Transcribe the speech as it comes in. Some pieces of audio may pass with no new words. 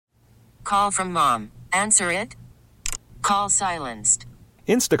Call from mom. Answer it. Call silenced.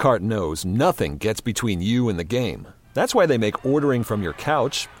 Instacart knows nothing gets between you and the game. That's why they make ordering from your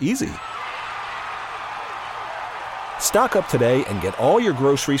couch easy. Stock up today and get all your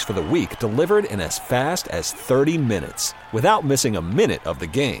groceries for the week delivered in as fast as 30 minutes without missing a minute of the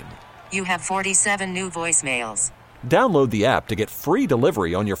game. You have 47 new voicemails. Download the app to get free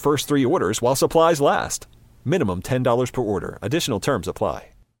delivery on your first 3 orders while supplies last. Minimum $10 per order. Additional terms apply.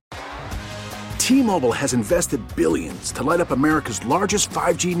 T-Mobile has invested billions to light up America's largest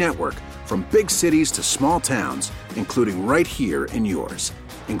 5G network, from big cities to small towns, including right here in yours.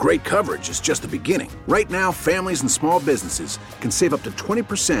 And great coverage is just the beginning. Right now, families and small businesses can save up to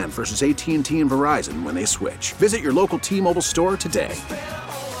 20% versus AT&T and Verizon when they switch. Visit your local T-Mobile store today.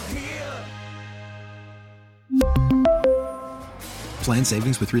 Plan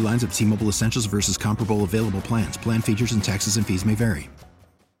savings with 3 lines of T-Mobile Essentials versus comparable available plans. Plan features and taxes and fees may vary.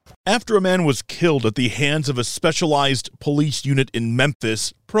 After a man was killed at the hands of a specialized police unit in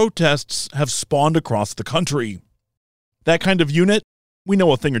Memphis, protests have spawned across the country. That kind of unit? We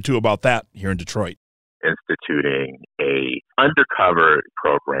know a thing or two about that here in Detroit. Instituting a undercover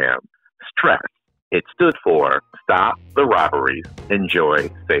program, STRESS. It stood for Stop the Robberies,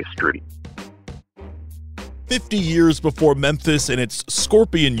 Enjoy Safe Streets. 50 years before Memphis and its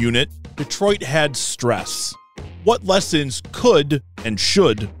Scorpion unit, Detroit had STRESS. What lessons could and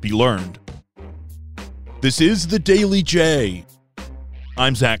should be learned? This is the Daily J.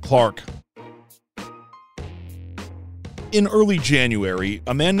 I'm Zach Clark. In early January,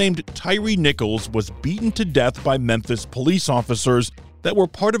 a man named Tyree Nichols was beaten to death by Memphis police officers that were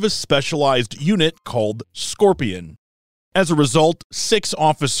part of a specialized unit called Scorpion. As a result, 6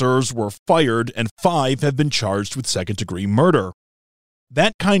 officers were fired and 5 have been charged with second-degree murder.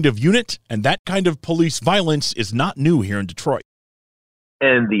 That kind of unit and that kind of police violence is not new here in Detroit.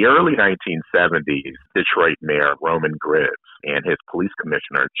 In the early 1970s, Detroit Mayor Roman Gribbs and his police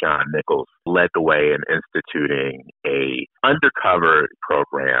commissioner, John Nichols, led the way in instituting a undercover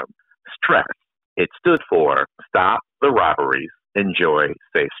program, STRESS. It stood for Stop the Robberies, Enjoy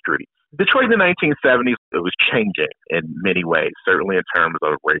Safe Streets. Detroit in the 1970s, it was changing in many ways, certainly in terms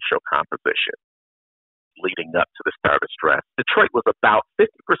of racial composition. Leading up to the start of STRESS, Detroit was about 50%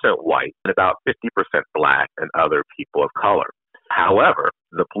 white and about 50% black and other people of color. However,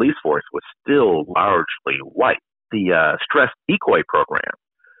 the police force was still largely white. The STRESS decoy program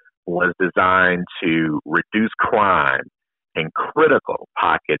was designed to reduce crime in critical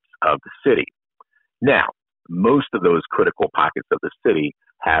pockets of the city. Now, most of those critical pockets of the city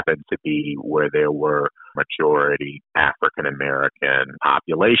happened to be where there were majority African American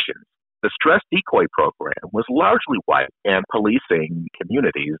populations. The STRESS decoy program was largely white and policing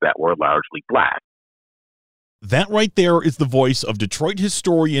communities that were largely black. That right there is the voice of Detroit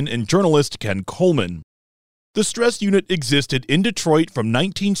historian and journalist Ken Coleman. The STRESS unit existed in Detroit from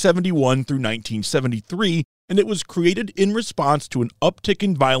 1971 through 1973, and it was created in response to an uptick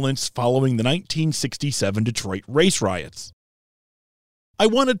in violence following the 1967 Detroit race riots. I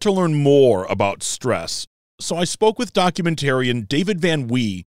wanted to learn more about STRESS, so I spoke with documentarian David Van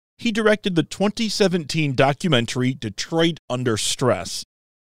Wee. He directed the 2017 documentary Detroit Under Stress.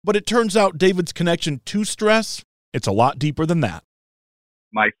 But it turns out David's connection to STRESS, it's a lot deeper than that.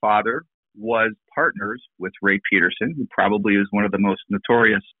 My father was partners with Ray Peterson, who probably is one of the most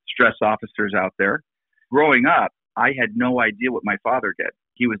notorious STRESS officers out there. Growing up, I had no idea what my father did.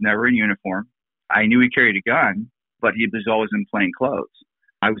 He was never in uniform. I knew he carried a gun, but he was always in plain clothes.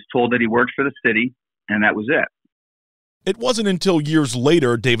 I was told that he worked for the city, and that was it. It wasn't until years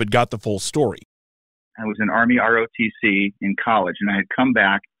later David got the full story. I was in Army ROTC in college, and I had come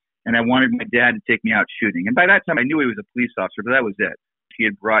back, and I wanted my dad to take me out shooting. And by that time, I knew he was a police officer, but that was it. He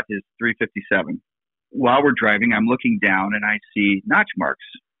had brought his .357. While we're driving, I'm looking down, and I see notch marks.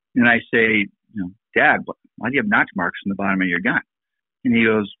 And I say, Dad, why do you have notch marks in the bottom of your gun? And he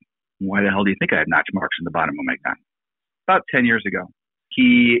goes, why the hell do you think I have notch marks in the bottom of my gun? About 10 years ago,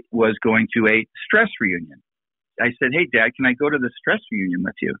 he was going to a STRESS reunion. I said, hey, Dad, can I go to the STRESS reunion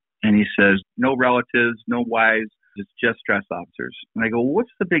with you? And he says, no relatives, no wives, it's just STRESS officers. And I go, well,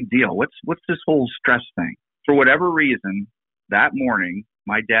 what's the big deal? What's this whole STRESS thing? For whatever reason, that morning,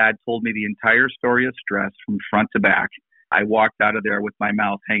 my dad told me the entire story of STRESS from front to back. I walked out of there with my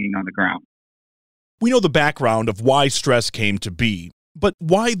mouth hanging on the ground. We know the background of why STRESS came to be, but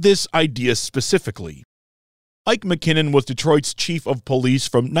why this idea specifically? Ike McKinnon was Detroit's chief of police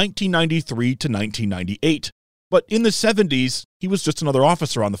from 1993 to 1998. But in the 70s, he was just another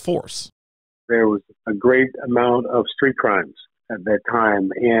officer on the force. There was a great amount of street crimes at that time,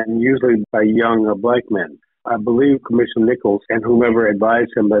 and usually by young black men. I believe Commissioner Nichols and whomever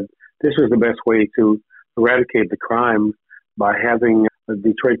advised him, but this was the best way to eradicate the crime by having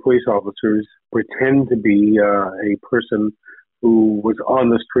Detroit police officers pretend to be a person who was on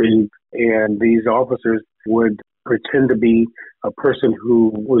the street, and these officers would pretend to be a person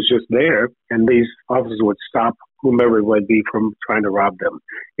who was just there, and these officers would stop whomever it might be from trying to rob them.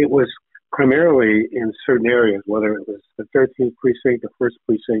 It was primarily in certain areas, whether it was the 13th precinct, the 1st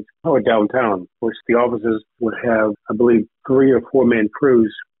precinct, or downtown, which the officers would have, I believe, 3 or 4 man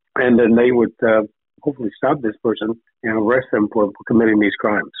crews, and then they would hopefully stop this person and arrest them for committing these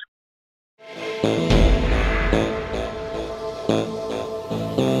crimes.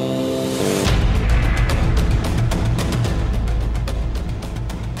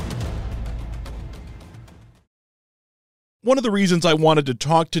 One of the reasons I wanted to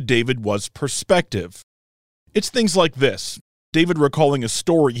talk to David was perspective. It's things like this. David recalling a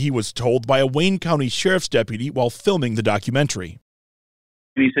story he was told by a Wayne County Sheriff's deputy while filming the documentary.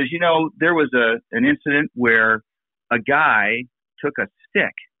 And he says, there was an incident where a guy took a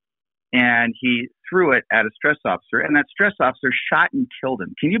stick and he threw it at a stress officer, and that stress officer shot and killed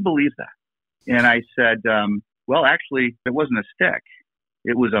him. Can you believe that? And I said, well, actually, it wasn't a stick.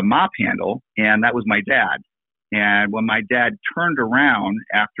 It was a mop handle, and that was my dad. And when my dad turned around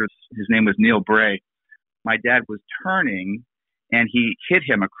after, his name was Neil Bray, my dad was turning and he hit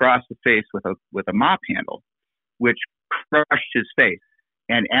him across the face with a mop handle, which crushed his face.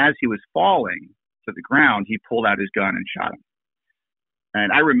 And as he was falling to the ground, he pulled out his gun and shot him.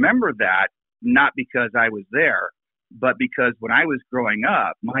 And I remember that not because I was there, but because when I was growing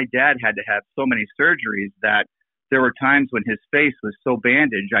up, my dad had to have so many surgeries that there were times when his face was so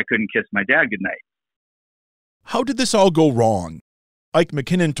bandaged I couldn't kiss my dad goodnight. How did this all go wrong? Ike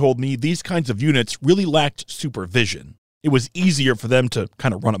McKinnon told me these kinds of units really lacked supervision. It was easier for them to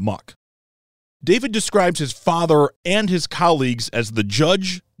kind of run amok. David describes his father and his colleagues as the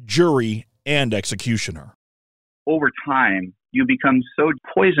judge, jury, and executioner. Over time, you become so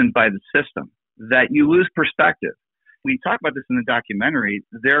poisoned by the system that you lose perspective. We talk about this in the documentary.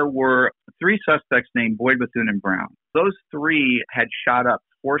 There were 3 suspects named Boyd, Bethune, and Brown. Those 3 had shot up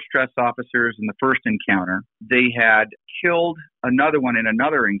 4 stress officers in the first encounter. They had killed another one in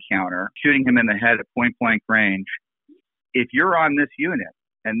another encounter, shooting him in the head at point-blank range. If you're on this unit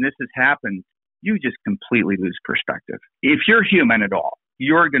and this has happened, you just completely lose perspective. If you're human at all,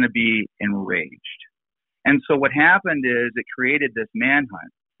 you're going to be enraged. And so what happened is it created this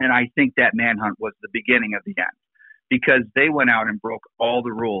manhunt, and I think that manhunt was the beginning of the end, because they went out and broke all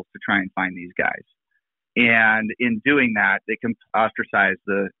the rules to try and find these guys. And in doing that, they ostracized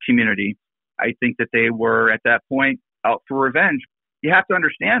the community. I think that they were, at that point, out for revenge. You have to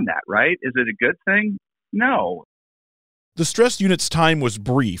understand that, right? Is it a good thing? No. The stress unit's time was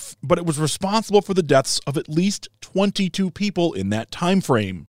brief, but it was responsible for the deaths of at least 22 people in that time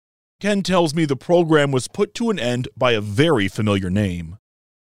frame. Ken tells me the program was put to an end by a very familiar name.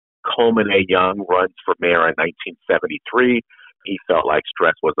 Coleman A. Young runs for mayor in 1973. He felt like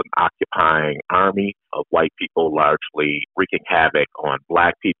stress was an occupying army of white people, largely wreaking havoc on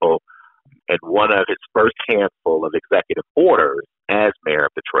black people. And one of his first handful of executive orders as mayor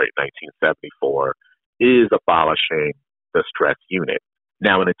of Detroit in 1974 is abolishing the stress unit.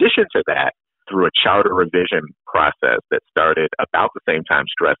 Now, in addition to that, through a charter revision process that started about the same time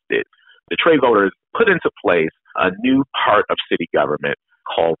stress did, Detroit voters put into place a new part of city government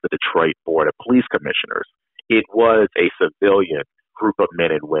called the Detroit Board of Police Commissioners. It was a civilian group of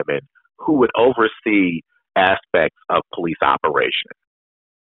men and women who would oversee aspects of police operations.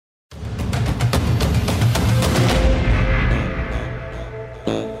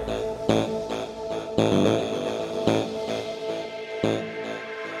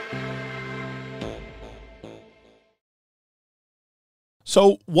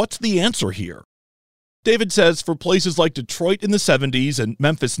 So what's the answer here? David says for places like Detroit in the 70s and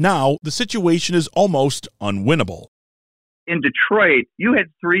Memphis now, the situation is almost unwinnable. In Detroit, you had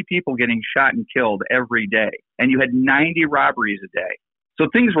 3 people getting shot and killed every day, and you had 90 robberies a day. So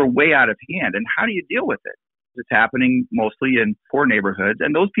things were way out of hand. And how do you deal with it? It's happening mostly in poor neighborhoods,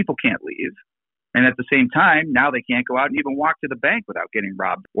 and those people can't leave. And at the same time, now they can't go out and even walk to the bank without getting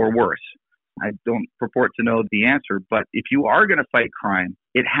robbed or worse. I don't purport to know the answer, but if you are going to fight crime,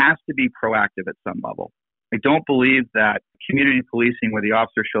 it has to be proactive at some level. I don't believe that community policing where the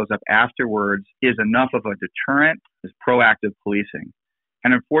officer shows up afterwards is enough of a deterrent as proactive policing.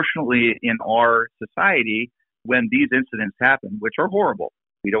 And unfortunately, in our society, when these incidents happen, which are horrible,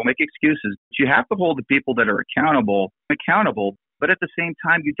 we don't make excuses, but you have to hold the people that are accountable, but at the same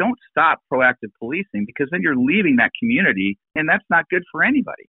time, you don't stop proactive policing because then you're leaving that community, and that's not good for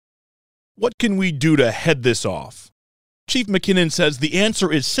anybody. What can we do to head this off? Chief McKinnon says the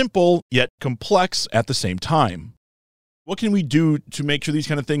answer is simple, yet complex at the same time. What can we do to make sure these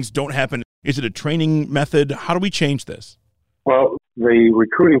kind of things don't happen? Is it a training method? How do we change this? Well, the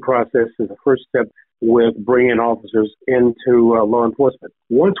recruiting process is the first step with bringing officers into law enforcement.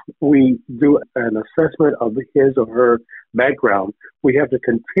 Once we do an assessment of his or her background, we have to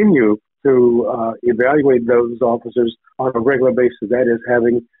continue to evaluate those officers on a regular basis. That is,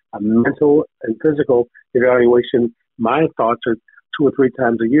 having a mental and physical evaluation. My thoughts are 2 or 3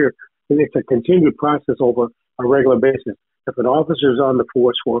 times a year. And it's a continued process over a regular basis. If an officer is on the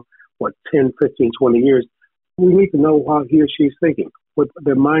force for, 10, 15, 20 years, we need to know how he or she is thinking, what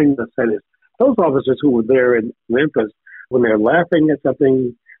their mindset is. Those officers who were there in Memphis, when they're laughing at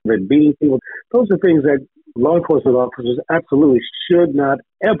something, they're beating people, those are things that law enforcement officers absolutely should not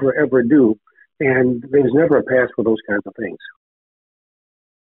ever do. And there's never a pass for those kinds of things.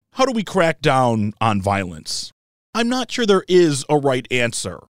 How do we crack down on violence? I'm not sure there is a right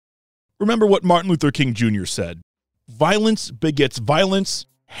answer. Remember what Martin Luther King Jr. said, violence begets violence,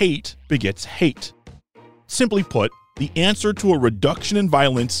 hate begets hate. Simply put, the answer to a reduction in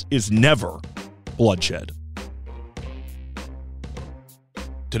violence is never bloodshed.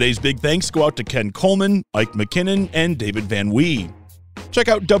 Today's big thanks go out to Ken Coleman, Ike McKinnon, and David Van Wee. Check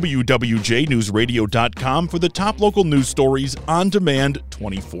out WWJNewsRadio.com for the top local news stories on demand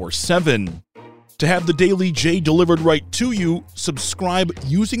 24/7. To have the Daily J delivered right to you, subscribe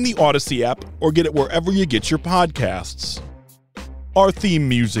using the Odyssey app or get it wherever you get your podcasts. Our theme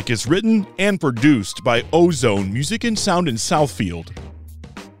music is written and produced by Ozone Music and Sound in Southfield.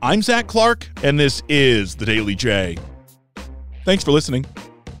 I'm Zach Clark, and this is the Daily J. Thanks for listening.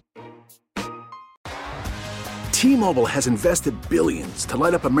 T-Mobile has invested billions to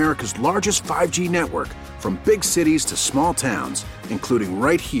light up America's largest 5G network, from big cities to small towns, including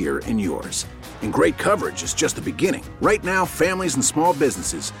right here in yours. And great coverage is just the beginning. Right now, families and small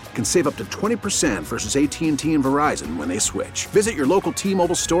businesses can save up to 20% versus AT&T and Verizon when they switch. Visit your local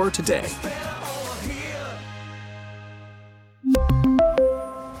T-Mobile store today.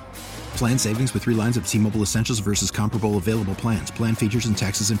 Plan savings with 3 lines of T-Mobile Essentials versus comparable available plans. Plan features and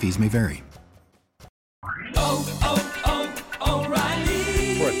taxes and fees may vary.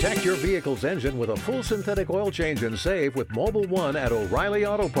 Protect your vehicle's engine with a full synthetic oil change and save with Mobil 1 at O'Reilly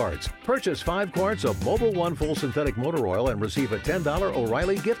Auto Parts. Purchase 5 quarts of Mobil 1 full synthetic motor oil and receive a $10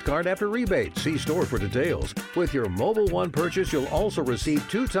 O'Reilly gift card after rebate. See store for details. With your Mobil 1 purchase, you'll also receive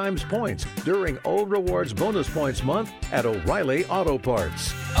 2 times points during O Rewards Bonus Points Month at O'Reilly Auto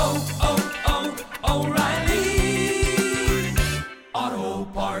Parts. O'Reilly Auto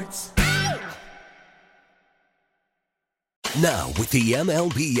Parts. Now, with the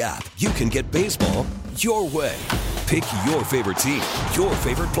MLB app, you can get baseball your way. Pick your favorite team, your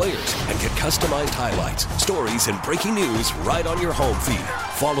favorite players, and get customized highlights, stories, and breaking news right on your home feed.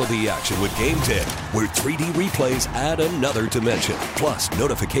 Follow the action with Game 10, where 3D replays add another dimension. Plus,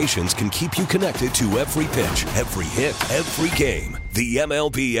 notifications can keep you connected to every pitch, every hit, every game. The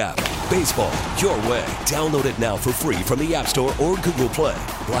MLB app. Baseball your way. Download it now for free from the App Store or Google Play.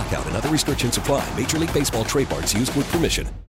 Blackout and other restrictions apply. Major League Baseball trademarks used with permission.